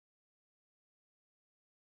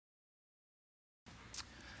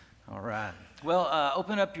All right. Well,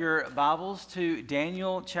 open up your Bibles to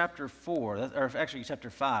Daniel chapter 4, or actually chapter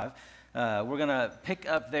 5. We're going to pick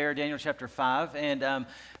up there, Daniel chapter 5, and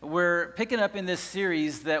we're picking up in this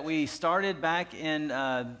series that we started back in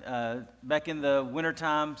the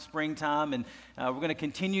wintertime, springtime, and we're going to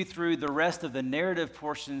continue through the rest of the narrative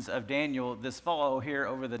portions of Daniel this fall here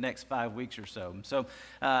over the next 5 weeks or so. So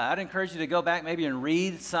I'd encourage you to go back maybe and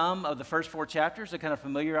read some of the first 4 chapters to kind of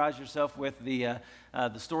familiarize yourself with the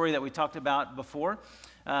story that we talked about before.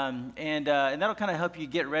 And that'll kind of help you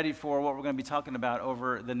get ready for what we're going to be talking about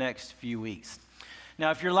over the next few weeks. Now,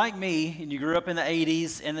 if you're like me and you grew up in the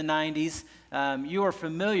 80s and the 90s, you are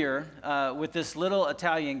familiar with this little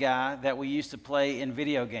Italian guy that we used to play in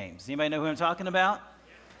video games. Anybody know who I'm talking about?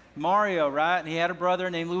 Mario, right? And he had a brother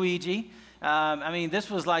named Luigi. I mean, this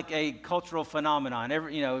was like a cultural phenomenon.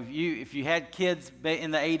 If you had kids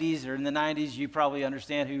in the 80s or in the 90s, you probably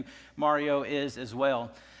understand who Mario is as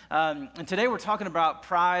well. And today we're talking about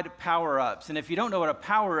pride power-ups. And if you don't know what a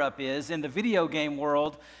power-up is, in the video game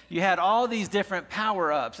world, you had all these different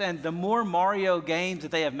power-ups. And the more Mario games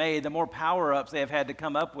that they have made, the more power-ups they have had to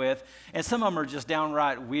come up with. And some of them are just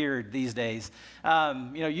downright weird these days.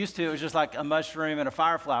 Used to it was just like a mushroom and a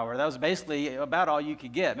fire flower. That was basically about all you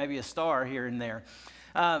could get, maybe a star here and there.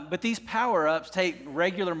 But these power-ups take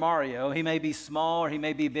regular Mario. He may be small or he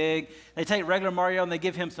may be big. They take regular Mario and they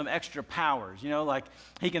give him some extra powers, like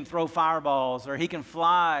he can throw fireballs or he can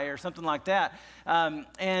fly or something like that.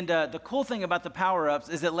 The cool thing about the power-ups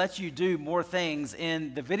is it lets you do more things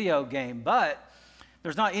in the video game. But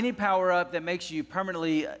there's not any power-up that makes you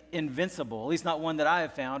permanently invincible, at least not one that I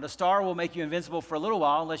have found. A star will make you invincible for a little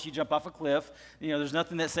while unless you jump off a cliff. There's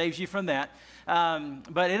nothing that saves you from that.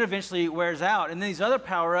 But it eventually wears out. And these other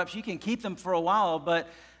power-ups, you can keep them for a while, but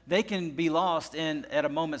they can be lost at a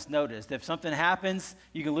moment's notice. If something happens,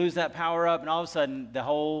 you can lose that power-up, and all of a sudden,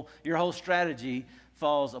 your whole strategy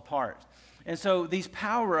falls apart. And so these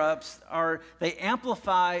power-ups they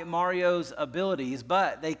amplify Mario's abilities,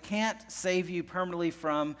 but they can't save you permanently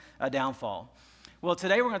from a downfall. Well,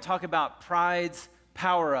 today we're going to talk about pride's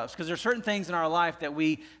power-ups, because there are certain things in our life that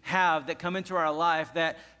we have that come into our life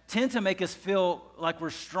that tend to make us feel like we're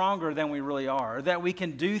stronger than we really are, that we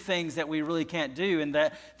can do things that we really can't do, and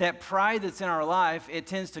that pride that's in our life, it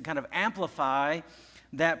tends to kind of amplify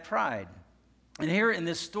that pride. And here in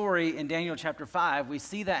this story in Daniel chapter 5, we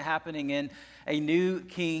see that happening in a new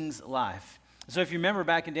king's life. So if you remember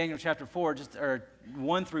back in Daniel chapter 4, or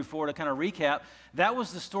 1 through 4 to kind of recap, that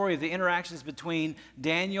was the story of the interactions between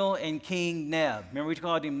Daniel and King Neb. Remember we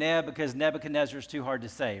called him Neb because Nebuchadnezzar is too hard to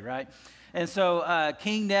say, right? And so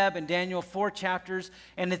King Neb and Daniel, 4 chapters,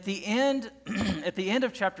 and at the end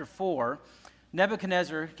of chapter 4,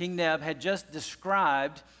 Nebuchadnezzar, King Neb, had just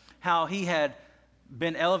described how he had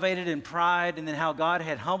been elevated in pride, and then how God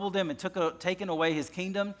had humbled him and taken away his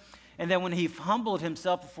kingdom. And then when he humbled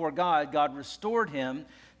himself before God, God restored him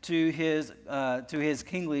to his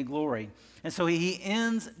kingly glory. And so he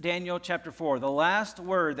ends Daniel chapter 4. The last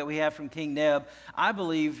word that we have from King Neb, I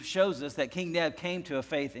believe, shows us that King Neb came to a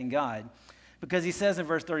faith in God. Because he says in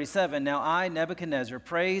verse 37, "Now I, Nebuchadnezzar,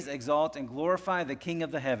 praise, exalt, and glorify the King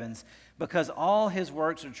of the heavens, because all his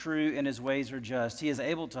works are true and his ways are just. He is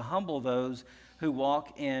able to humble those who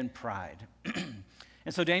walk in pride."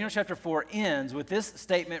 And so Daniel chapter 4 ends with this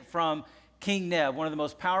statement from King Neb, one of the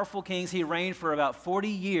most powerful kings. He reigned for about 40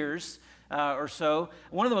 years or so.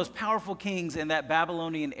 One of the most powerful kings in that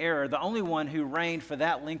Babylonian era, the only one who reigned for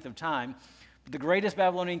that length of time. The greatest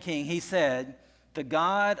Babylonian king, he said, "The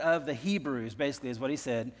God of the Hebrews," basically is what he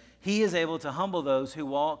said, "he is able to humble those who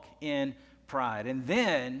walk in pride." And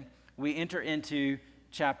then we enter into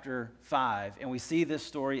chapter 5, and we see this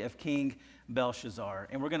story of King Belshazzar.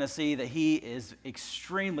 And we're going to see that he is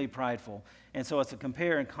extremely prideful. And so it's a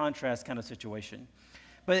compare and contrast kind of situation.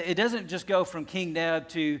 But it doesn't just go from King Neb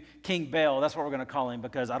to King Bel. That's what we're going to call him,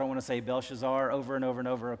 because I don't want to say Belshazzar over and over and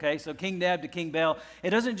over, okay? So King Neb to King Bel. It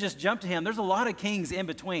doesn't just jump to him. There's a lot of kings in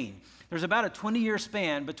between. There's about a 20-year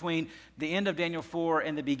span between the end of Daniel 4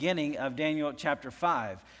 and the beginning of Daniel chapter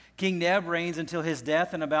 5. King Neb reigns until his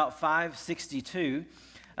death in about 562.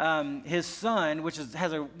 His son, which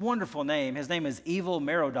has a wonderful name, his name is Evil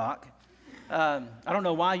Merodach. I don't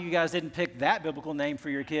know why you guys didn't pick that biblical name for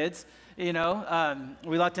your kids. We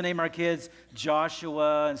like to name our kids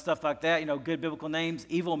Joshua and stuff like that, good biblical names.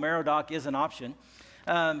 Evil Merodach is an option.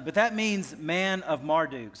 But that means man of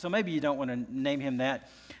Marduk. So maybe you don't want to name him that.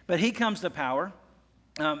 But he comes to power.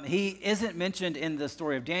 He isn't mentioned in the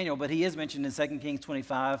story of Daniel, but he is mentioned in 2 Kings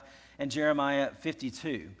 25 and Jeremiah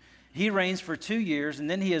 52. He reigns for 2 years, and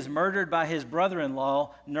then he is murdered by his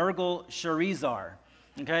brother-in-law, Nergal-Sharezer.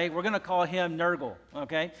 Okay, we're going to call him Nergal.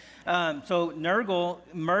 Okay, so Nergal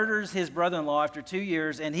murders his brother-in-law after 2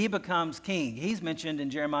 years, and he becomes king. He's mentioned in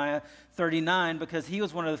Jeremiah 39 because he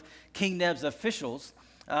was one of King Neb's officials.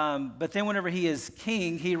 But then whenever he is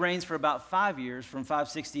king, he reigns for about 5 years, from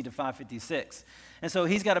 560 to 556. And so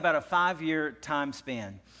he's got about a 5-year time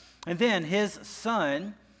span. And then his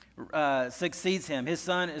son succeeds him. His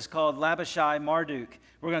son is called Labashai Marduk.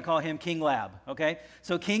 We're going to call him King Lab, okay?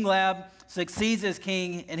 So King Lab succeeds as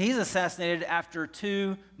king, and he's assassinated after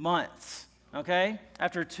 2 months, okay?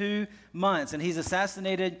 After 2 months, and he's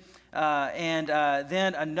assassinated, and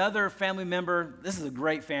then another family member. This is a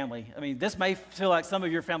great family. I mean, this may feel like some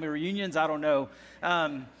of your family reunions. I don't know.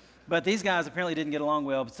 But these guys apparently didn't get along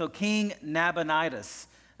well. So King Nabonidus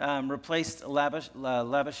replaced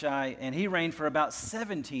Labashai, and he reigned for about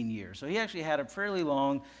 17 years. So he actually had a fairly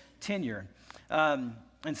long tenure.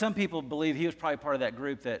 And some people believe he was probably part of that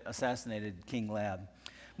group that assassinated King Lab.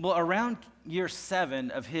 Well, around year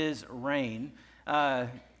 7 of his reign,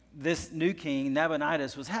 this new king,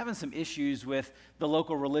 Nabonidus, was having some issues with the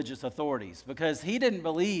local religious authorities because he didn't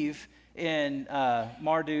believe in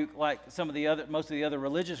Marduk like most of the other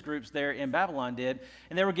religious groups there in Babylon did,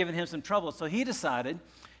 and they were giving him some trouble. So he decided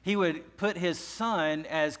he would put his son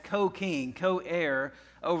as co-king, co-heir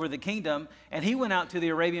over the kingdom, and he went out to the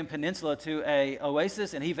Arabian Peninsula to an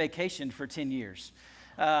oasis, and he vacationed for 10 years.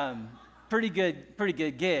 Pretty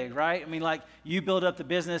good gig, right? I mean, like, you build up the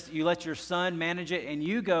business, you let your son manage it, and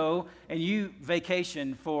you go and you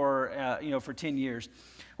vacation for 10 years.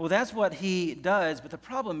 Well, that's what he does, but the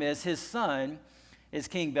problem is his son is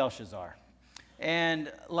King Belshazzar.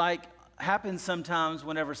 And like happens sometimes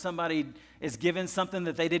whenever somebody is given something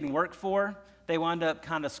that they didn't work for, they wind up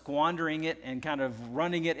kind of squandering it and kind of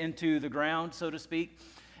running it into the ground, so to speak.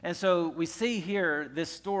 And so we see here this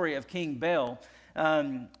story of King Bel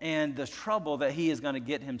and the trouble that he is going to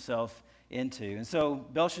get himself into. And so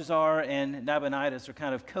Belshazzar and Nabonidus are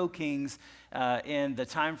kind of co-kings in the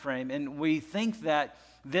time frame. And we think that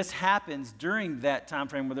this happens during that time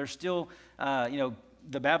frame where there's still,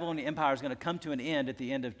 the Babylonian Empire is going to come to an end at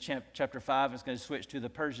the end of chapter 5. It's going to switch to the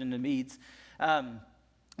Persian and Medes.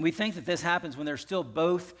 We think that this happens when they're still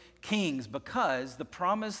both kings because the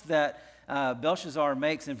promise that Belshazzar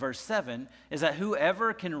makes in verse 7 is that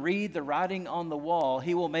whoever can read the writing on the wall,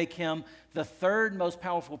 he will make him the third most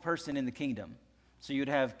powerful person in the kingdom. So you'd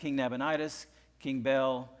have King Nabonidus, King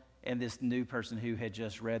Bel, and this new person who had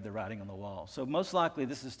just read the writing on the wall. So most likely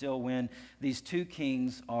this is still when these two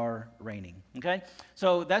kings are reigning, okay?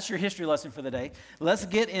 So that's your history lesson for the day. Let's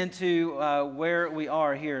get into where we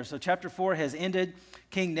are here. So chapter 4 has ended.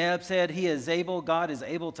 King Neb said God is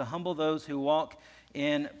able to humble those who walk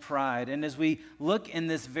in pride. And as we look in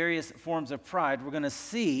this various forms of pride, we're going to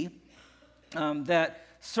see that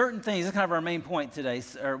certain things, this is kind of our main point today,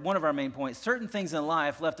 or one of our main points, certain things in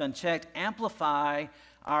life left unchecked amplify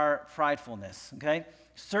our pridefulness, okay?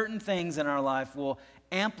 Certain things in our life will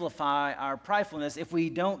amplify our pridefulness if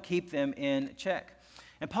we don't keep them in check.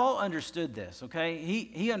 And Paul understood this, okay?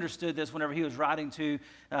 He understood this whenever he was writing to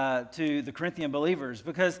the Corinthian believers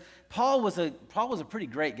because Paul was a pretty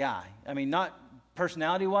great guy. I mean, not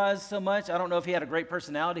personality-wise so much. I don't know if he had a great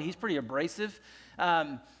personality. He's pretty abrasive.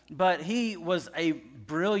 But he was a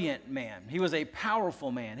brilliant man. He was a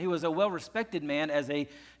powerful man. He was a well-respected man as a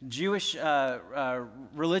Jewish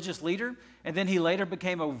religious leader. And then he later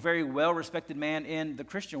became a very well-respected man in the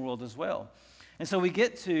Christian world as well. And so we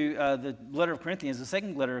get to the letter of Corinthians, the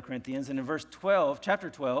second letter of Corinthians, and in chapter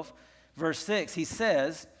 12, verse 6, he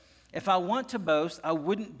says, "If I want to boast, I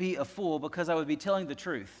wouldn't be a fool because I would be telling the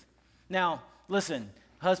truth." Now, listen,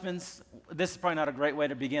 husbands, this is probably not a great way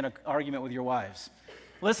to begin an argument with your wives.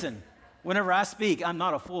 Listen, whenever I speak, I'm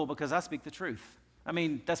not a fool because I speak the truth. I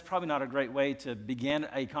mean, that's probably not a great way to begin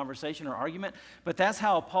a conversation or argument, but that's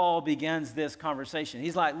how Paul begins this conversation.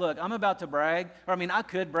 He's like, look, I'm about to brag, I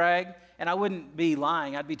could brag, and I wouldn't be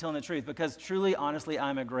lying. I'd be telling the truth because truly, honestly,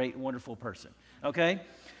 I'm a great, wonderful person, okay?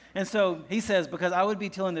 And so he says, because I would be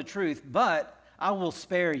telling the truth, but I will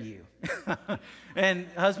spare you. And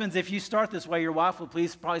husbands, if you start this way, your wife will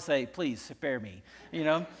probably say, please spare me,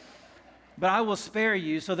 But I will spare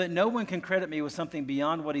you so that no one can credit me with something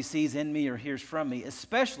beyond what he sees in me or hears from me,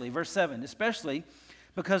 especially, verse 7, especially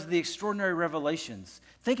because of the extraordinary revelations.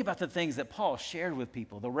 Think about the things that Paul shared with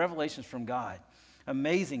people, the revelations from God,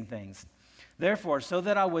 amazing things. Therefore, so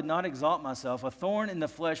that I would not exalt myself, a thorn in the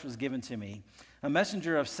flesh was given to me, a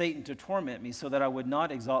messenger of Satan to torment me so that I would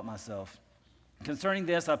not exalt myself. Concerning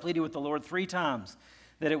this, I pleaded with the Lord 3 times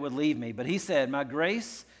that it would leave me. But he said, my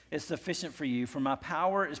grace is sufficient for you, for my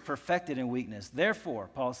power is perfected in weakness. Therefore,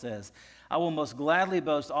 Paul says, I will most gladly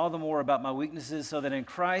boast all the more about my weaknesses, so that in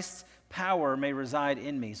Christ's power may reside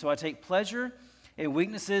in me. So I take pleasure in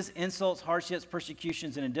weaknesses, insults, hardships,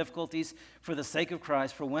 persecutions, and in difficulties for the sake of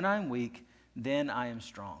Christ. For when I am weak, then I am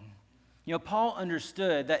strong. You know, Paul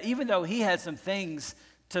understood that even though he had some things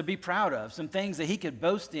to be proud of, some things that he could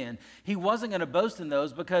boast in, he wasn't going to boast in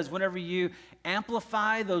those, because whenever you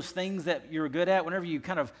amplify those things that you're good at, whenever you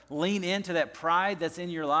kind of lean into that pride that's in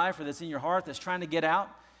your life or that's in your heart that's trying to get out,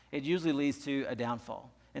 it usually leads to a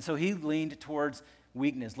downfall. And so he leaned towards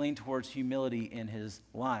weakness, leaned towards humility in his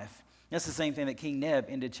life. That's the same thing that King Neb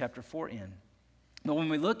ended chapter 4 in. But when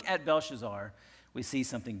we look at Belshazzar, we see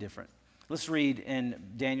something different. Let's read in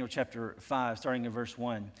Daniel chapter 5, starting in verse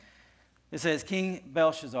 1. It says, King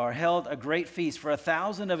Belshazzar held a great feast for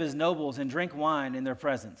 1,000 of his nobles and drank wine in their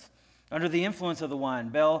presence. Under the influence of the wine,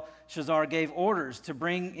 Belshazzar gave orders to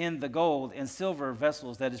bring in the gold and silver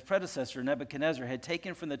vessels that his predecessor Nebuchadnezzar had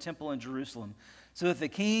taken from the temple in Jerusalem, so that the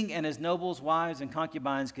king and his nobles, wives, and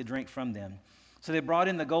concubines could drink from them. So they brought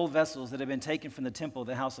in the gold vessels that had been taken from the temple,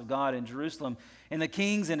 the house of God in Jerusalem, and the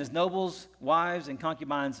kings and his nobles, wives, and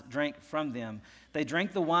concubines drank from them. They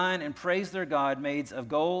drank the wine and praised their God, made of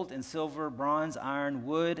gold and silver, bronze, iron,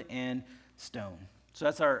 wood, and stone. So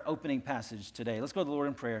that's our opening passage today. Let's go to the Lord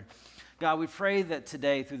in prayer. God, we pray that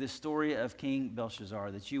today, through the story of King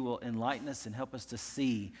Belshazzar, that you will enlighten us and help us to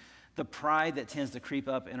see the pride that tends to creep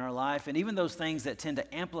up in our life, and even those things that tend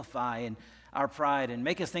to amplify our pride and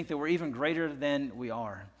make us think that we're even greater than we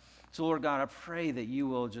are. So, Lord God, I pray that you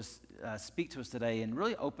will just speak to us today and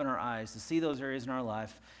really open our eyes to see those areas in our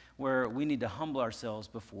life where we need to humble ourselves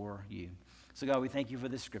before you. So, God, we thank you for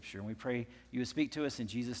this scripture, and we pray you would speak to us in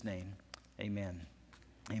Jesus' name. Amen.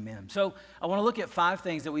 Amen. So I want to look at 5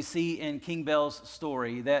 things that we see in King Bel's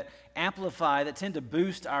story that amplify, that tend to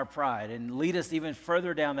boost our pride and lead us even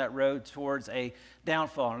further down that road towards a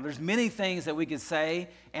downfall. And there's many things that we could say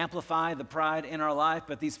amplify the pride in our life,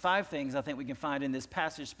 but these 5 things I think we can find in this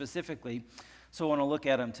passage specifically. So I want to look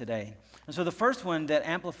at them today. And so the first one that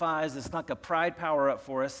amplifies, it's like a pride power up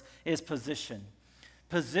for us, is position.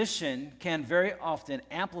 Position can very often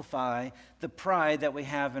amplify the pride that we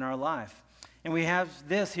have in our life. And we have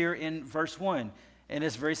this here in verse 1, and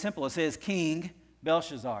it's very simple. It says, King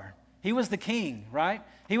Belshazzar. He was the king, right?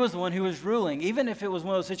 He was the one who was ruling. Even if it was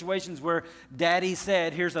one of those situations where daddy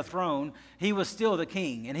said, here's a throne, he was still the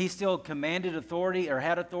king, and he still commanded authority, or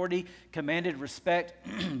had authority, commanded respect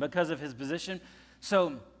because of his position.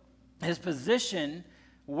 So his position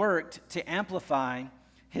worked to amplify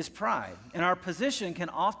his pride. And our position can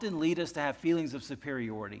often lead us to have feelings of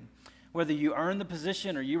superiority. Whether you earn the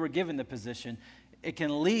position or you were given the position, it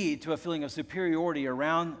can lead to a feeling of superiority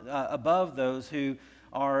around, above those who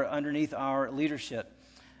are underneath our leadership.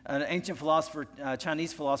 An ancient philosopher,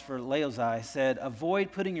 Chinese philosopher Laozhi said,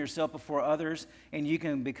 avoid putting yourself before others and you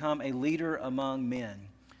can become a leader among men.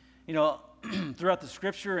 You know, throughout the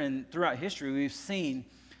scripture and throughout history, we've seen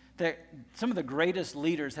that some of the greatest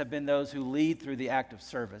leaders have been those who lead through the act of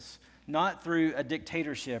service, not through a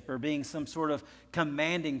dictatorship or being some sort of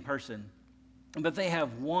commanding person, but they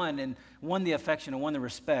have won the affection and won the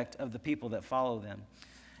respect of the people that follow them.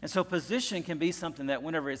 And so position can be something that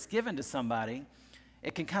whenever it's given to somebody,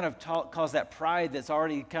 it can kind of cause that pride that's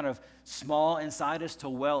already kind of small inside us to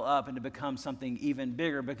well up and to become something even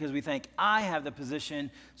bigger, because we think, I have the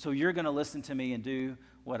position, so you're going to listen to me and do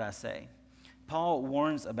what I say. Paul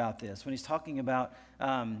warns about this when he's talking about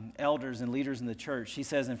elders and leaders in the church. He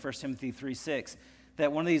says in 1 Timothy 3:6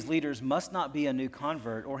 that one of these leaders must not be a new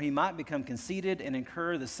convert, or he might become conceited and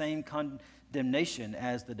incur the same condemnation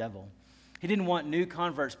as the devil. He didn't want new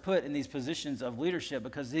converts put in these positions of leadership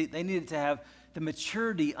because they needed to have the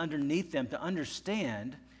maturity underneath them to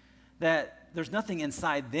understand that there's nothing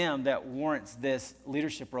inside them that warrants this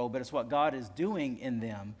leadership role, but it's what God is doing in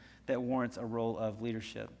them that warrants a role of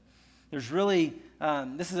leadership. There's really,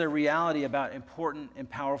 this is a reality about important and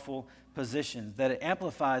powerful positions, that it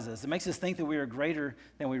amplifies us. It makes us think that we are greater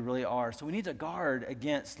than we really are. So we need to guard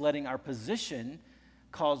against letting our position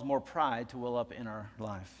cause more pride to well up in our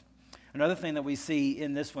life. Another thing that we see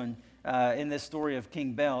in this one, in this story of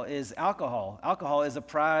King Bel, is alcohol. Alcohol is a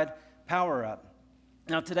pride power-up.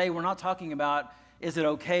 Now today we're not talking about, is it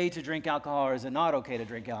okay to drink alcohol or is it not okay to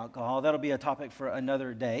drink alcohol? That'll be a topic for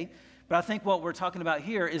another day. But I think what we're talking about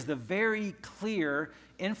here is the very clear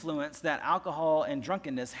influence that alcohol and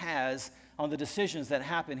drunkenness has on the decisions that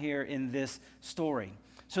happen here in this story.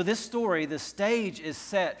 So this story, the stage is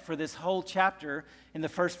set for this whole chapter in the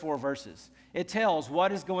first 4 verses. It tells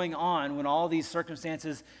what is going on when all these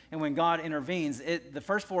circumstances and when God intervenes. The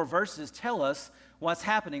first 4 verses tell us what's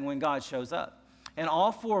happening when God shows up. And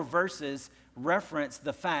all 4 verses reference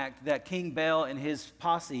the fact that King Bel and his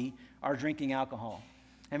posse are drinking alcohol.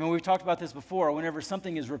 And when we've talked about this before, whenever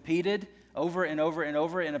something is repeated over and over and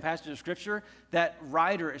over in a passage of Scripture, that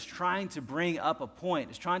writer is trying to bring up a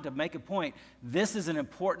point, is trying to make a point. This is an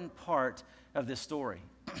important part of this story.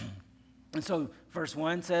 And so verse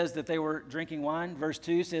 1 says that they were drinking wine. Verse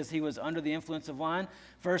 2 says he was under the influence of wine.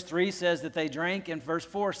 Verse 3 says that they drank, and verse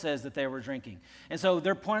 4 says that they were drinking. And so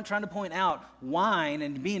they're trying to point out wine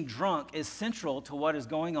and being drunk is central to what is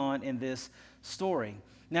going on in this story.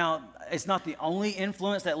 Now, it's not the only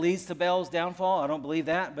influence that leads to Bel's downfall. I don't believe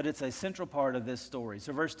that, but it's a central part of this story.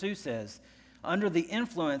 So verse 2 says, under the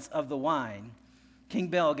influence of the wine, King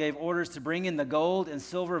Bel gave orders to bring in the gold and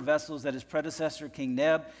silver vessels that his predecessor, King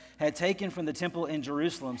Neb, had taken from the temple in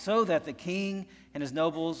Jerusalem, so that the king and his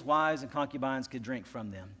nobles, wives, and concubines could drink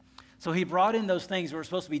from them. So he brought in those things that were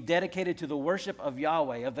supposed to be dedicated to the worship of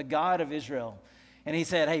Yahweh, of the God of Israel. And he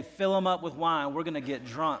said, hey, fill them up with wine. We're going to get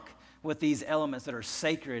drunk with these elements that are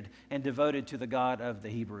sacred and devoted to the God of the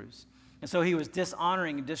Hebrews. And so he was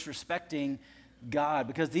dishonoring and disrespecting God,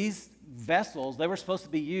 because these vessels, they were supposed to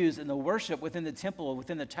be used in the worship within the temple,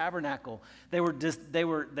 within the tabernacle. They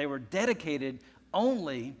were dedicated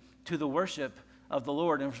only to the worship of the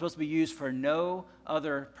Lord, and were supposed to be used for no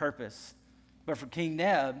other purpose. But for King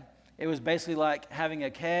Neb, it was basically like having a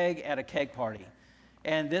keg at a keg party.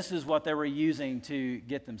 And this is what they were using to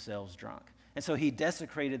get themselves drunk. And so he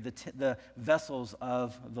desecrated the vessels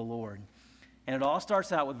of the Lord. And it all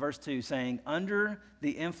starts out with verse 2 saying, under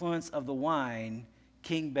the influence of the wine,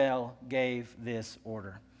 King Bel gave this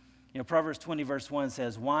order. You know, Proverbs 20 verse 1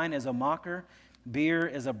 says, wine is a mocker, beer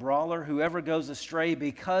is a brawler. Whoever goes astray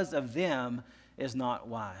because of them is not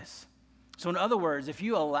wise. So in other words, if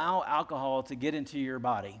you allow alcohol to get into your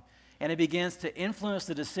body and it begins to influence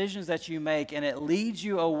the decisions that you make, and it leads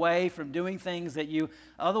you away from doing things that you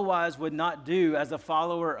otherwise would not do as a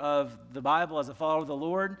follower of the Bible, as a follower of the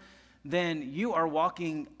Lord, then you are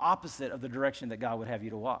walking opposite of the direction that God would have you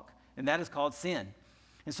to walk. And that is called sin.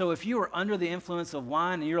 And so if you are under the influence of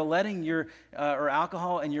wine and you're letting or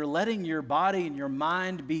alcohol, and you're letting your body and your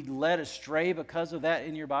mind be led astray because of that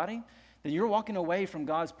in your body, then you're walking away from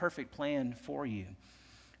God's perfect plan for you.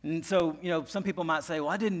 And so, you know, some people might say, well,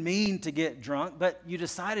 I didn't mean to get drunk, but you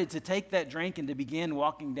decided to take that drink and to begin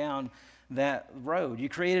walking down that road. You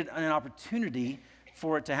created an opportunity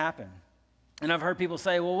for it to happen. And I've heard people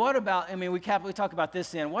say, well, what about, I mean, we talk about this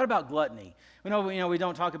sin. What about gluttony? We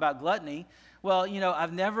don't talk about gluttony. Well,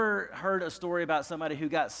 I've never heard a story about somebody who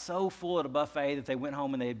got so full at a buffet that they went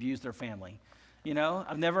home and they abused their family.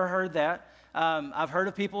 I've never heard that. I've heard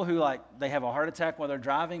of people who, they have a heart attack while they're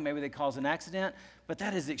driving. Maybe they cause an accident. But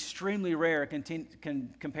that is extremely rare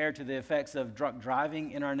compared to the effects of drunk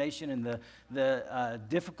driving in our nation and the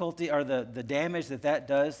difficulty or the damage that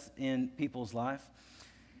does in people's life.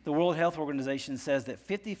 The World Health Organization says that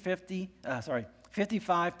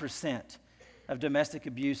 55% of domestic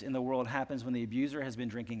abuse in the world happens when the abuser has been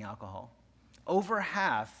drinking alcohol. Over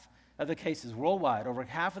half of the cases worldwide, over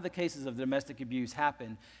half of the cases of domestic abuse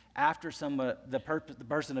happen after the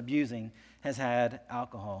person abusing has had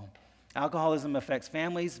alcohol. Alcoholism affects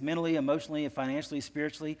families mentally, emotionally, and financially,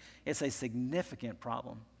 spiritually. It's a significant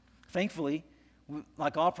problem. Thankfully,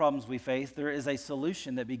 like all problems we face, there is a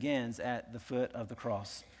solution that begins at the foot of the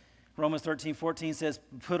cross. Romans 13:14 says,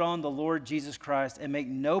 put on the Lord Jesus Christ and make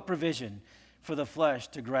no provision for the flesh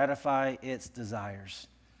to gratify its desires.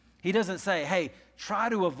 He doesn't say, hey, try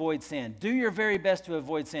to avoid sin. Do your very best to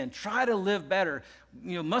avoid sin. Try to live better.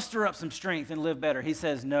 Muster up some strength and live better. He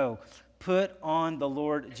says, no, put on the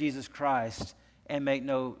Lord Jesus Christ and make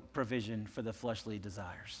no provision for the fleshly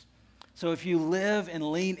desires. So if you live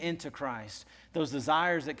and lean into Christ, those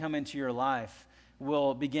desires that come into your life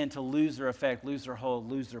will begin to lose their effect, lose their hold,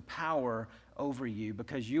 lose their power over you,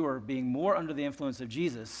 because you are being more under the influence of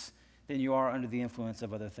Jesus than you are under the influence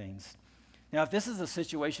of other things. Now, if this is a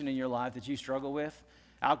situation in your life that you struggle with,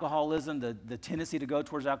 alcoholism, the tendency to go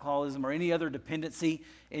towards alcoholism, or any other dependency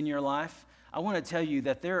in your life, I want to tell you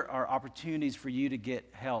that there are opportunities for you to get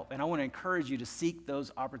help, and I want to encourage you to seek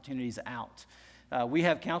those opportunities out. We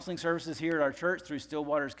have counseling services here at our church through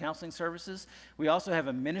Stillwater's Counseling Services. We also have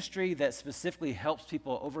a ministry that specifically helps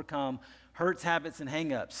people overcome hurts, habits, and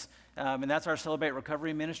hang-ups. And that's our Celebrate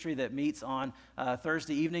Recovery ministry that meets on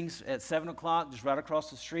Thursday evenings at 7 o'clock, just right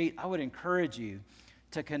across the street. I would encourage you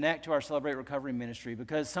to connect to our Celebrate Recovery ministry,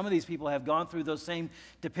 because some of these people have gone through those same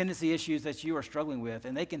dependency issues that you are struggling with,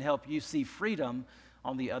 and they can help you see freedom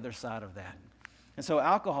on the other side of that. And so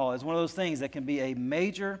alcohol is one of those things that can be a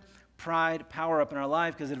major pride power-up in our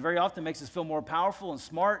life, because it very often makes us feel more powerful and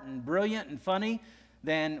smart and brilliant and funny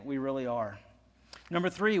than we really are. Number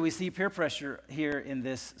 3, we see peer pressure here in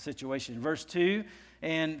this situation. Verse 2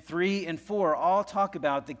 and 3 and 4 all talk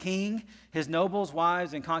about the king, his nobles,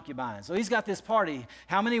 wives, and concubines. So he's got this party.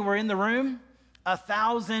 How many were in the room?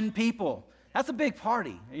 1,000 people. That's a big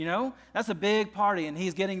party, you know? That's a big party, and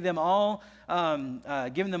he's getting them all,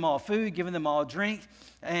 giving them all food, giving them all drink,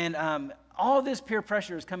 and all this peer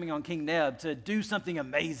pressure is coming on King Neb to do something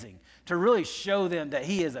amazing, to really show them that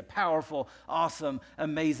he is a powerful, awesome,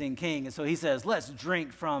 amazing king. And so he says, let's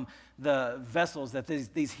drink from the vessels that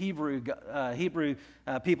these Hebrew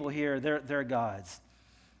people here, they're gods.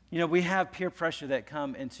 You know, we have peer pressure that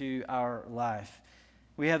come into our life.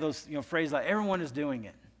 We have those, phrases like, everyone is doing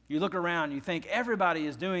it. You look around, you think everybody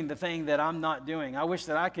is doing the thing that I'm not doing. I wish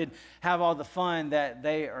that I could have all the fun that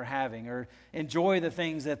they are having or enjoy the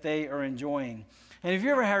things that they are enjoying. And have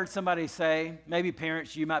you ever heard somebody say, maybe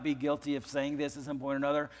parents, you might be guilty of saying this at some point or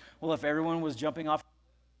another, well, if everyone was jump off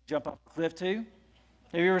a cliff too?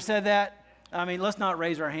 Have you ever said that? I mean, let's not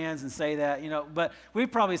raise our hands and say that, but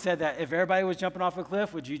we've probably said that. If everybody was jumping off a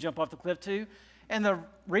cliff, would you jump off the cliff too? And the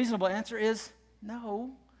reasonable answer is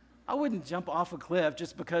no. I wouldn't jump off a cliff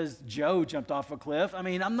just because Joe jumped off a cliff. I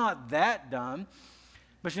mean, I'm not that dumb.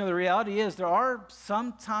 But the reality is there are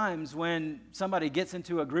some times when somebody gets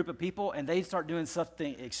into a group of people and they start doing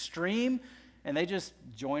something extreme and they just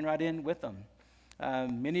join right in with them.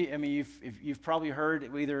 You've probably heard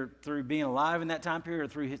either through being alive in that time period or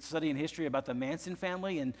through studying history about the Manson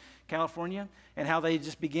family in California and how they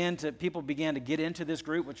just people began to get into this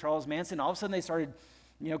group with Charles Manson. All of a sudden they started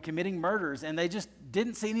committing murders, and they just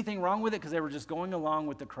didn't see anything wrong with it because they were just going along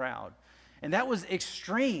with the crowd. And that was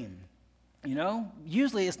extreme,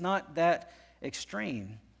 Usually it's not that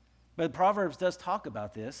extreme. But Proverbs does talk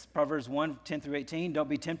about this. Proverbs 1:10-18, don't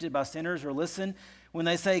be tempted by sinners or listen when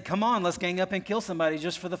they say, come on, let's gang up and kill somebody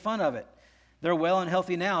just for the fun of it. They're well and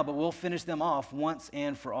healthy now, but we'll finish them off once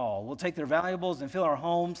and for all. We'll take their valuables and fill our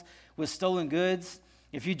homes with stolen goods.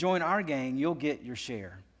 If you join our gang, you'll get your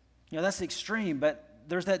share. That's extreme, but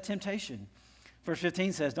there's that temptation. Verse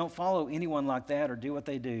 15 says, don't follow anyone like that or do what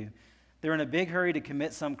they do. They're in a big hurry to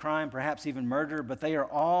commit some crime, perhaps even murder, but they are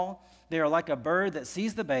like a bird that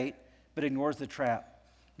sees the bait but ignores the trap.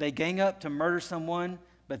 They gang up to murder someone,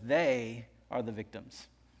 but they are the victims.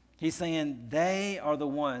 He's saying they are the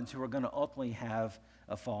ones who are going to ultimately have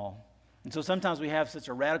a fall. And so sometimes we have such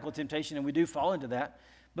a radical temptation, and we do fall into that.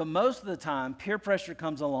 But most of the time, peer pressure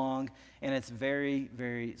comes along, and it's very,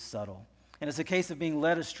 very subtle. And it's a case of being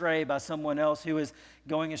led astray by someone else who is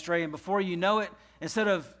going astray. And before you know it, instead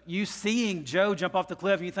of you seeing Joe jump off the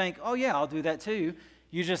cliff, and you think, oh yeah, I'll do that too,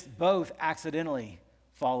 you just both accidentally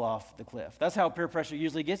fall off the cliff. That's how peer pressure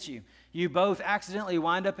usually gets you. You both accidentally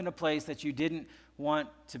wind up in a place that you didn't want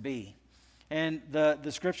to be. And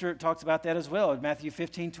the scripture talks about that as well in Matthew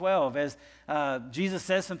 15:12, as Jesus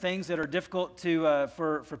says some things that are difficult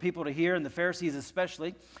for people to hear, and the Pharisees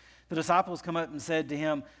especially. The disciples come up and said to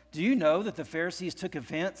him, do you know that the Pharisees took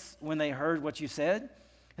offense when they heard what you said?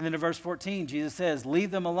 And then in verse 14, Jesus says,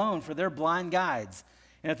 leave them alone, for they're blind guides.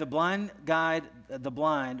 And if the blind guide the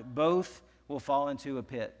blind, both will fall into a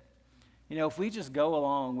pit. If we just go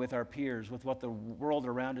along with our peers, with what the world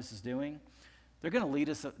around us is doing, they're going to lead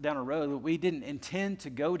us down a road that we didn't intend to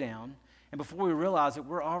go down. And before we realize it,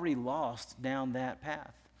 we're already lost down that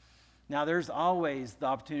path. Now, there's always the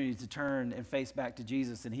opportunity to turn and face back to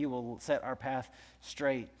Jesus, and he will set our path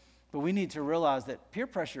straight. But we need to realize that peer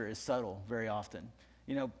pressure is subtle very often.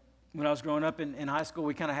 When I was growing up in high school,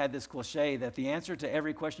 we kind of had this cliche that the answer to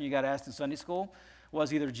every question you got asked in Sunday school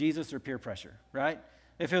was either Jesus or peer pressure, right?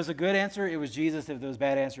 If it was a good answer, it was Jesus. If it was a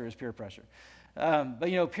bad answer, it was peer pressure.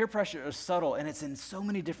 But peer pressure is subtle, and it's in so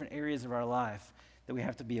many different areas of our life that we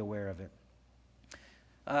have to be aware of it.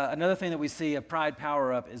 Another thing that we see, a pride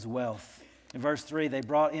power-up, is wealth. In verse 3, they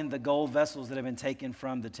brought in the gold vessels that had been taken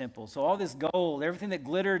from the temple. So all this gold, everything that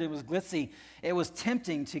glittered, it was glitzy, it was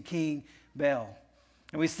tempting to King Baal.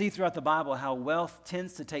 And we see throughout the Bible how wealth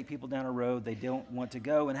tends to take people down a road they don't want to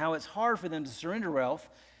go, and how it's hard for them to surrender wealth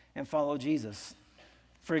and follow Jesus.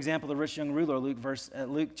 For example, the rich young ruler,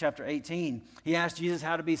 Luke chapter 18, he asked Jesus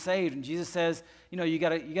how to be saved, and Jesus says, you got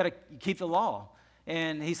to keep the law.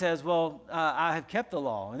 And he says, well, I have kept the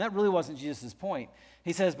law. And that really wasn't Jesus' point.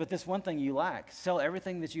 He says, but this one thing you lack, sell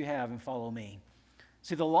everything that you have and follow me.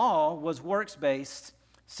 See, the law was works-based.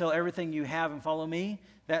 Sell everything you have and follow me.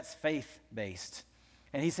 That's faith-based.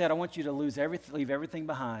 And he said, I want you to leave everything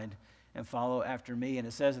behind and follow after me. And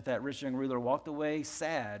it says that rich young ruler walked away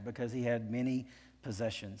sad because he had many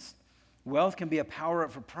possessions. Wealth can be a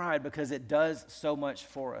power-up for pride because it does so much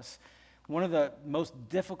for us. One of the most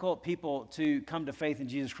difficult people to come to faith in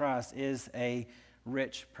Jesus Christ is a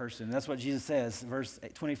rich person. That's what Jesus says, verse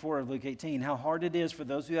 24 of Luke 18, how hard it is for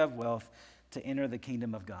those who have wealth to enter the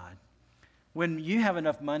kingdom of God. When you have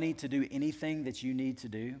enough money to do anything that you need to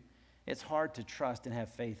do, it's hard to trust and have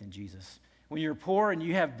faith in Jesus. When you're poor and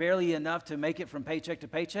you have barely enough to make it from paycheck to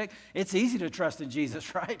paycheck, it's easy to trust in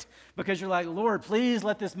Jesus, right? Because you're like, Lord, please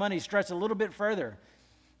let this money stretch a little bit further.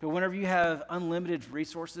 But whenever you have unlimited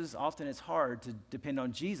resources, often it's hard to depend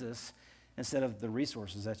on Jesus instead of the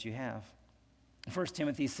resources that you have. 1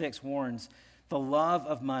 Timothy 6 warns, the love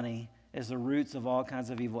of money is the roots of all kinds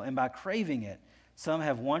of evil, and by craving it, some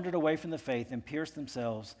have wandered away from the faith and pierced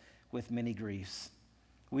themselves with many griefs.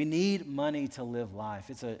 We need money to live life.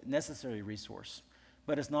 It's a necessary resource,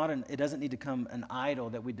 but it doesn't need to become an idol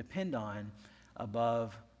that we depend on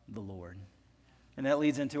above the Lord. And that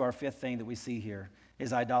leads into our fifth thing that we see here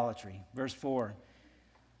is idolatry. Verse 4.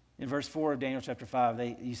 In verse 4 of Daniel chapter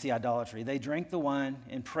 5, you see idolatry. They drank the wine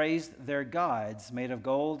and praised their gods made of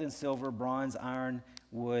gold and silver, bronze, iron,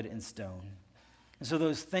 wood, and stone. And so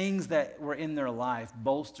those things that were in their life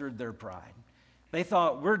bolstered their pride. They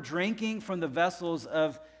thought, we're drinking from the vessels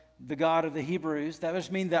of the God of the Hebrews. That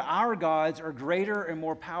must mean that our gods are greater and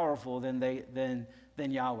more powerful than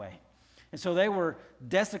Yahweh. And so they were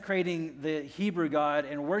desecrating the Hebrew God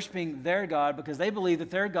and worshiping their God because they believed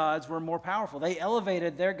that their gods were more powerful. They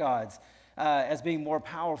elevated their gods as being more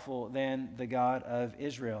powerful than the God of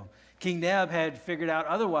Israel. King Neb had figured out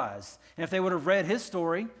otherwise. And if they would have read his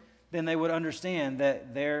story, then they would understand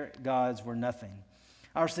that their gods were nothing.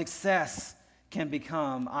 Our success can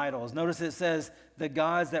become idols. Notice it says the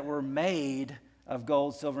gods that were made of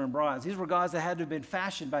gold, silver, and bronze. These were gods that had to have been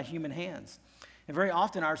fashioned by human hands. And very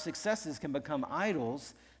often our successes can become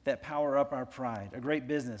idols that power up our pride. A great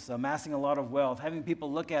business, amassing a lot of wealth, having people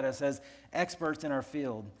look at us as experts in our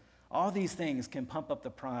field. All these things can pump up the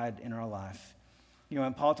pride in our life. You know,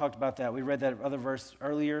 and Paul talked about that. We read that other verse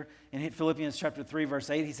earlier. In Philippians chapter 3, verse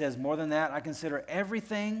 8, he says, more than that, I consider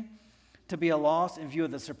everything to be a loss in view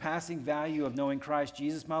of the surpassing value of knowing Christ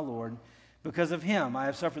Jesus my Lord. Because of him, I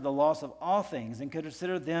have suffered the loss of all things and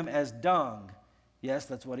consider them as dung. Yes,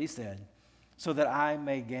 that's what he said. So that I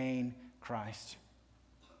may gain Christ.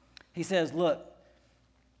 He says, look,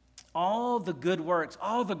 all the good works,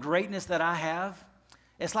 all the greatness that I have,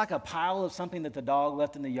 it's like a pile of something that the dog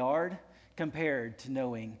left in the yard compared to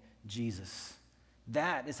knowing Jesus.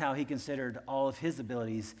 That is how he considered all of his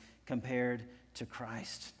abilities compared to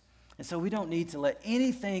Christ. And so we don't need to let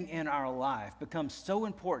anything in our life become so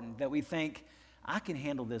important that we think, I can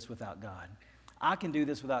handle this without God. I can do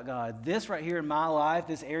this without God. This right here in my life,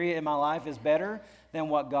 this area in my life is better than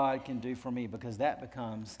what God can do for me, because that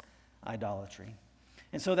becomes idolatry.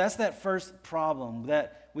 And so that's that first problem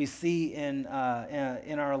that we see in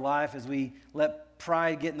our life as we let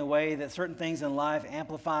pride get in the way, that certain things in life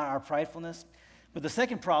amplify our pridefulness. But the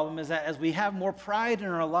second problem is that as we have more pride in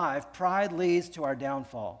our life, pride leads to our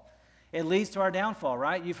downfall. It leads to our downfall,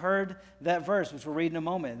 right? You've heard that verse, which we'll read in a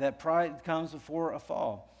moment, that pride comes before a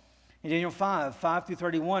fall. In Daniel 5 through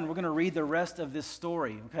 31, we're going to read the rest of this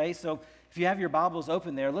story, okay? So if you have your Bibles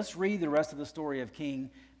open there, let's read the rest of the story of King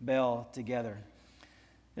Bel together.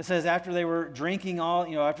 It says, after they were drinking all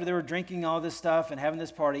this stuff and having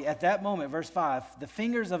this party, at that moment, verse 5, the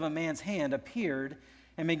fingers of a man's hand appeared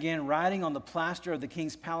and began writing on the plaster of the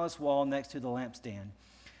king's palace wall next to the lampstand.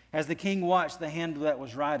 As the king watched the hand that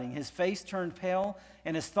was writing, his face turned pale,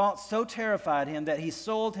 and his thoughts so terrified him that he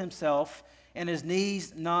soiled himself and his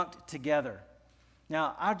knees knocked together.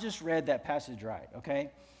 Now, I just read that passage right,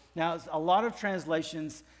 okay? Now, a lot of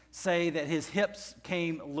translations say that his hips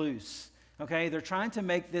came loose, okay? They're trying to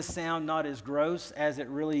make this sound not as gross as it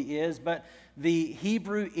really is, but the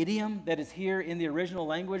Hebrew idiom that is here in the original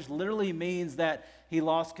language literally means that he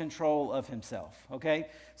lost control of himself, okay?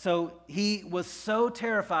 So he was so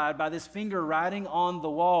terrified by this finger writing on the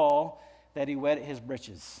wall that he wet his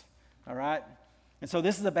britches, all right? And so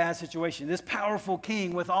this is a bad situation. This powerful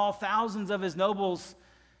king with all thousands of his nobles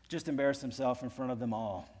just embarrassed himself in front of them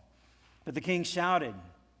all. But the king shouted,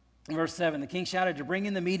 in verse 7, the king shouted to bring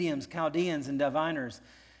in the mediums, Chaldeans, and diviners.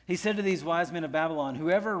 He said to these wise men of Babylon,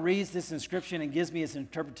 whoever reads this inscription and gives me its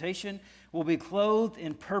interpretation will be clothed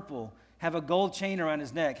in purple, have a gold chain around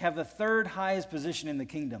his neck, have the third highest position in the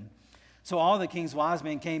kingdom. So all the king's wise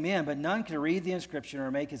men came in, but none could read the inscription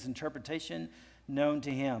or make its interpretation known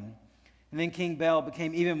to him. And then King Bel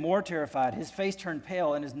became even more terrified. His face turned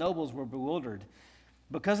pale, and his nobles were bewildered.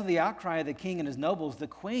 Because of the outcry of the king and his nobles, the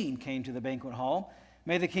queen came to the banquet hall.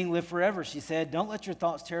 May the king live forever, she said. Don't let your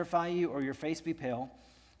thoughts terrify you or your face be pale.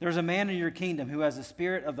 There is a man in your kingdom who has the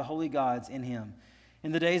spirit of the holy gods in him.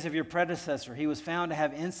 In the days of your predecessor, he was found to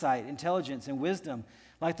have insight, intelligence, and wisdom.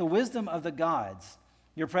 like the wisdom of the gods.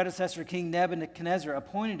 Your predecessor, King Nebuchadnezzar,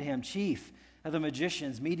 appointed him chief of the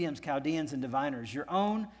magicians, mediums, Chaldeans, and diviners. Your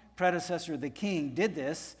own predecessor, the king, did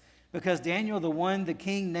this because Daniel, the one the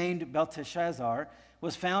king named Belteshazzar,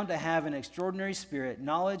 was found to have an extraordinary spirit,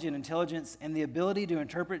 knowledge and intelligence, and the ability to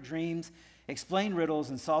interpret dreams, explain riddles,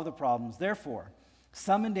 and solve the problems. Therefore,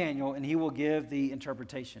 summon Daniel, and he will give the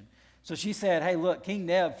interpretation. So she said, hey, look, King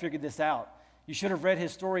Neb figured this out. You should have read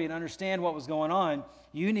his story and understand what was going on.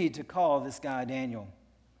 You need to call this guy Daniel.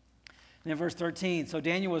 And in verse 13, so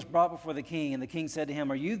Daniel was brought before the king, and the king said to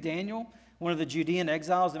him, are you Daniel, one of the Judean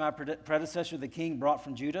exiles that my predecessor, the king, brought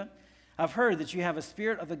from Judah? I've heard that you have a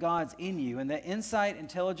spirit of the gods in you, and that insight,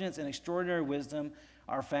 intelligence, and extraordinary wisdom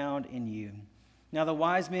are found in you. Now the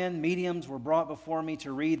wise men, mediums, were brought before me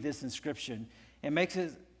to read this inscription and make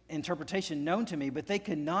its interpretation known to me, but they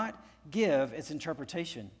could not give its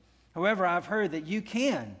interpretation. However, I've heard that you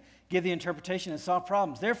can give the interpretation and solve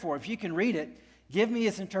problems. Therefore, if you can read it, give me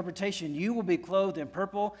its interpretation. You will be clothed in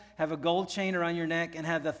purple, have a gold chain around your neck, and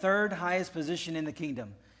have the third highest position in the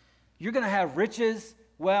kingdom. You're going to have riches,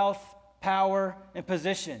 wealth, power, and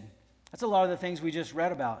position. That's a lot of the things we just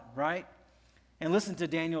read about, right? And listen to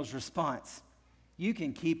Daniel's response. You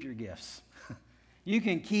can keep your gifts. You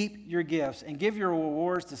can keep your gifts and give your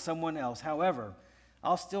rewards to someone else. However,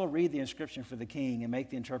 I'll still read the inscription for the king and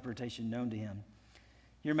make the interpretation known to him.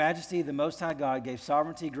 Your Majesty, the Most High God, gave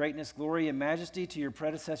sovereignty, greatness, glory, and majesty to your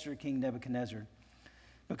predecessor, King Nebuchadnezzar.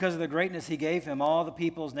 Because of the greatness he gave him, all the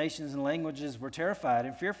peoples, nations, and languages were terrified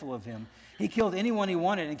and fearful of him. He killed anyone he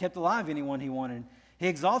wanted and kept alive anyone he wanted. He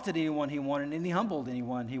exalted anyone he wanted, and he humbled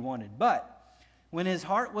anyone he wanted. But when his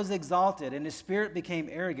heart was exalted and his spirit became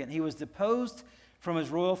arrogant, he was deposed from his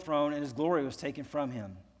royal throne, and his glory was taken from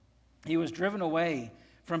him. He was driven away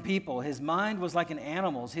from people. His mind was like an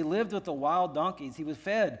animal's. He lived with the wild donkeys. He was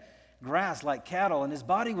fed grass like cattle, and his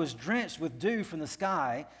body was drenched with dew from the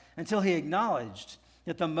sky until he acknowledged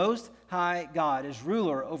that the Most High God is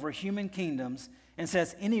ruler over human kingdoms and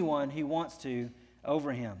sets anyone he wants to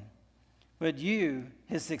over him. But you,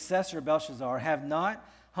 his successor Belshazzar, have not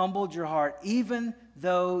humbled your heart, even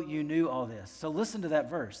though you knew all this. So listen to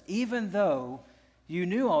that verse. Even though you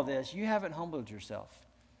knew all this, you haven't humbled yourself.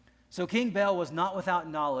 So King Bel was not without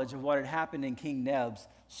knowledge of what had happened in King Neb's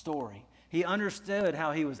story. He understood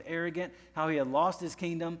how he was arrogant, how he had lost his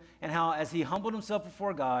kingdom, and how as he humbled himself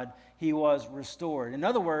before God, he was restored. In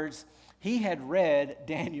other words, he had read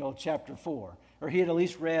Daniel chapter 4, or he had at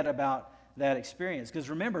least read about that experience. Because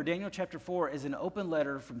remember, Daniel chapter 4 is an open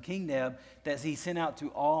letter from King Neb that he sent out to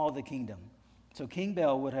all the kingdom. So King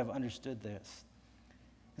Bel would have understood this.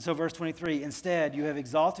 And so verse 23, instead, you have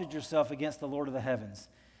exalted yourself against the Lord of the heavens.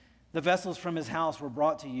 The vessels from his house were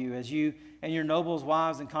brought to you as you and your nobles'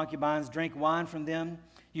 wives and concubines drank wine from them.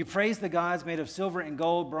 You praised the gods made of silver and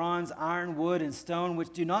gold, bronze, iron, wood, and stone,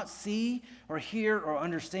 which do not see or hear or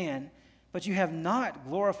understand, but you have not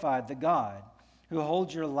glorified the God who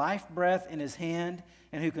holds your life breath in his hand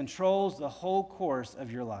and who controls the whole course of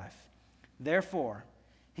your life. Therefore,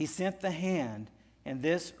 he sent the hand, and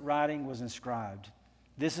this writing was inscribed.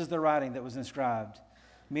 This is the writing that was inscribed.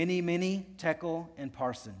 Mene, mene, tekel, and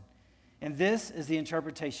parsin. And this is the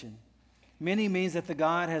interpretation. Mene means that the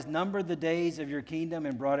God has numbered the days of your kingdom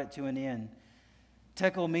and brought it to an end.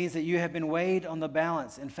 Tekel means that you have been weighed on the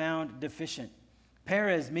balance and found deficient.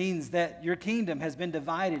 Peres means that your kingdom has been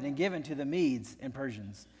divided and given to the Medes and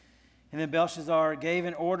Persians. And then Belshazzar gave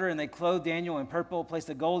an order, and they clothed Daniel in purple, placed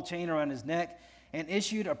a gold chain around his neck, and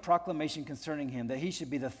issued a proclamation concerning him, that he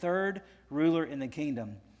should be the third ruler in the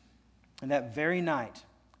kingdom. And that very night,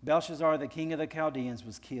 Belshazzar, the king of the Chaldeans,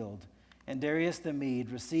 was killed, and Darius the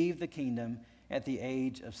Mede received the kingdom at the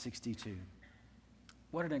age of 62.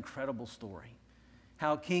 What an incredible story.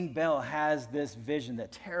 How King Bel has this vision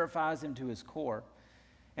that terrifies him to his core,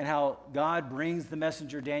 and how God brings the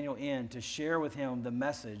messenger Daniel in to share with him the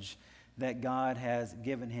message that God has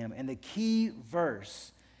given him. And the key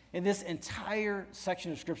verse in this entire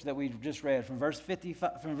section of scripture that we've just read, from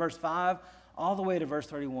verse 5 all the way to verse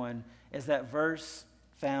 31, is that verse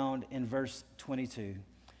found in verse 22,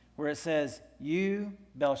 where it says, you,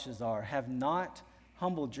 Belshazzar, have not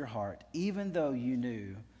humbled your heart, even though you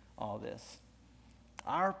knew all this.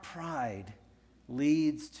 Our pride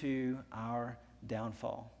leads to our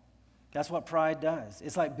downfall. That's what pride does.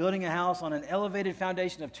 It's like building a house on an elevated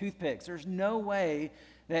foundation of toothpicks. There's no way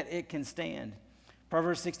that it can stand.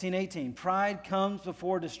 Proverbs 16:18, pride comes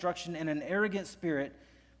before destruction and an arrogant spirit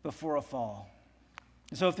before a fall.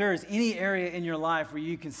 And so if there is any area in your life where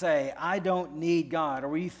you can say, I don't need God, or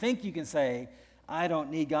where you think you can say, I don't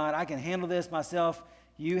need God, I can handle this myself,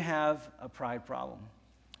 you have a pride problem.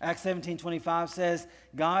 Acts 17:25 says,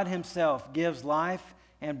 God himself gives life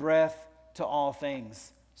and breath to all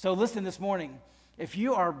things. So listen this morning, if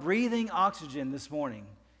you are breathing oxygen this morning,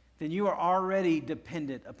 then you are already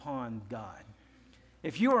dependent upon God.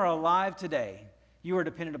 If you are alive today, you are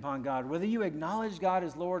dependent upon God, whether you acknowledge God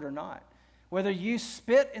as Lord or not. Whether you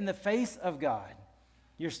spit in the face of God,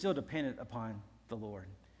 you're still dependent upon the Lord.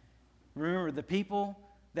 Remember, the people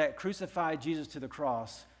that crucified Jesus to the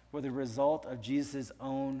cross were the result of Jesus'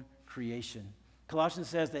 own creation. Colossians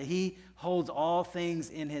says that he holds all things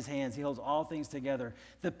in his hands. He holds all things together.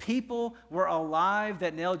 The people were alive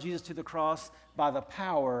that nailed Jesus to the cross by the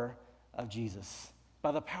power of Jesus,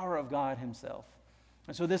 by the power of God himself.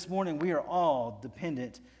 And so this morning, we are all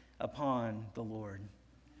dependent upon the Lord.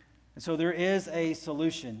 And so there is a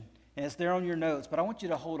solution, and it's there on your notes, but I want you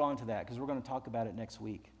to hold on to that because we're going to talk about it next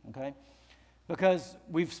week, okay? Because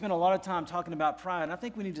we've spent a lot of time talking about pride, and I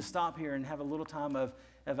think we need to stop here and have a little time of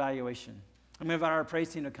evaluation. I'm going to invite our praise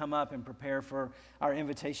team to come up and prepare for our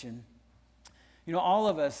invitation. You know, all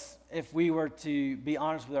of us, if we were to be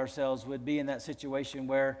honest with ourselves, would be in that situation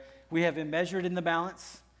where we have been measured in the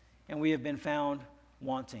balance and we have been found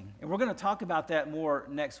wanting. And we're going to talk about that more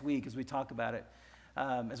next week as we talk about it,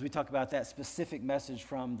 as we talk about that specific message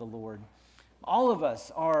from the Lord. All of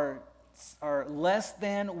us are less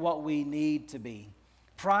than what we need to be.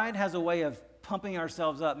 Pride has a way of pumping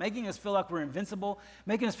ourselves up, making us feel like we're invincible,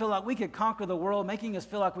 making us feel like we could conquer the world, making us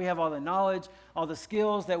feel like we have all the knowledge, all the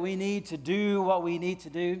skills that we need to do what we need to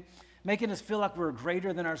do, making us feel like we're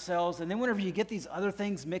greater than ourselves. And then whenever you get these other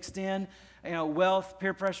things mixed in, you know, wealth,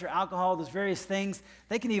 peer pressure, alcohol, those various things,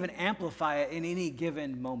 they can even amplify it in any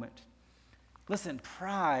given moment. Listen,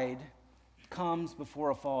 pride comes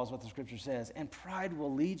before a fall is what the scripture says, and pride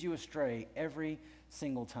will lead you astray every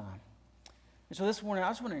single time. And so this morning, I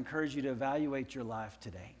just want to encourage you to evaluate your life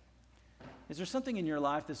today. Is there something in your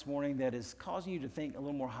life this morning that is causing you to think a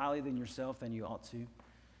little more highly than yourself than you ought to?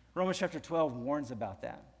 Romans chapter 12 warns about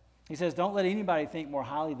that. He says, don't let anybody think more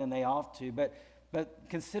highly than they ought to, but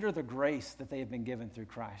consider the grace that they have been given through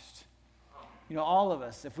Christ. You know, all of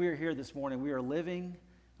us, if we are here this morning, we are living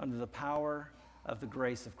under the power of the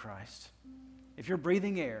grace of Christ. If you're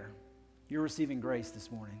breathing air, you're receiving grace this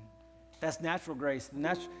morning. That's natural grace,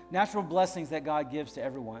 the natural blessings that God gives to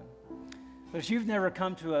everyone. But if you've never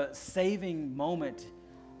come to a saving moment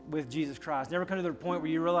with Jesus Christ, never come to the point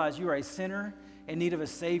where you realize you are a sinner in need of a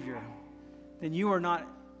Savior, then you are not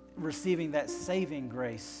receiving that saving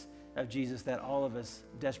grace of Jesus that all of us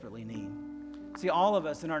desperately need. See, all of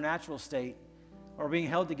us in our natural state are being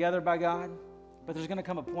held together by God, but there's going to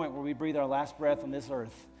come a point where we breathe our last breath on this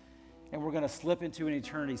earth, and we're going to slip into an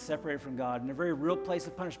eternity separated from God in a very real place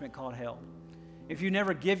of punishment called hell. If you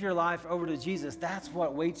never give your life over to Jesus, that's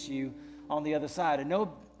what waits you on the other side. And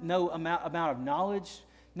no amount of knowledge,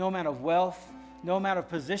 no amount of wealth, no amount of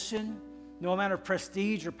position, no amount of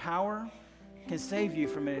prestige or power can save you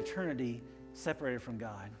from an eternity separated from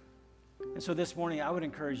God. And so this morning, I would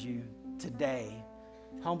encourage you today,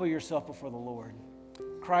 humble yourself before the Lord.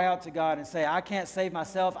 Cry out to God and say, I can't save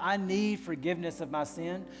myself. I need forgiveness of my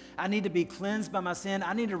sin. I need to be cleansed by my sin.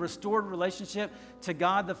 I need a restored relationship to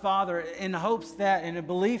God the Father in hopes that, in a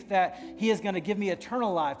belief that He is going to give me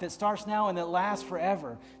eternal life that starts now and that lasts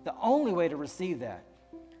forever. The only way to receive that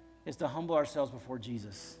is to humble ourselves before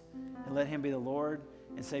Jesus and let Him be the Lord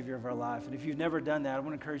and Savior of our life. And if you've never done that, I want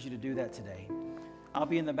to encourage you to do that today. I'll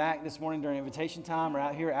be in the back this morning during invitation time or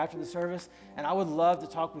out here after the service, and I would love to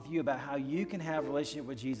talk with you about how you can have a relationship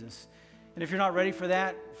with Jesus. And if you're not ready for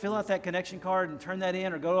that, fill out that connection card and turn that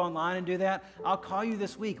in or go online and do that. I'll call you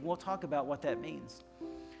this week, and we'll talk about what that means.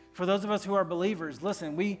 For those of us who are believers,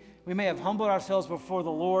 listen, we may have humbled ourselves before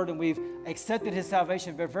the Lord and we've accepted His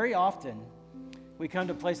salvation, but very often we come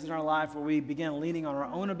to places in our life where we begin leaning on our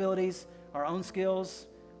own abilities, our own skills.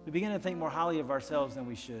 We begin to think more highly of ourselves than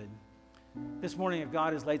we should. This morning, if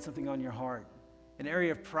God has laid something on your heart, an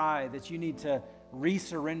area of pride that you need to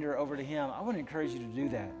resurrender over to Him, I want to encourage you to do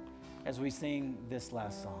that as we sing this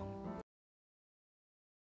last song.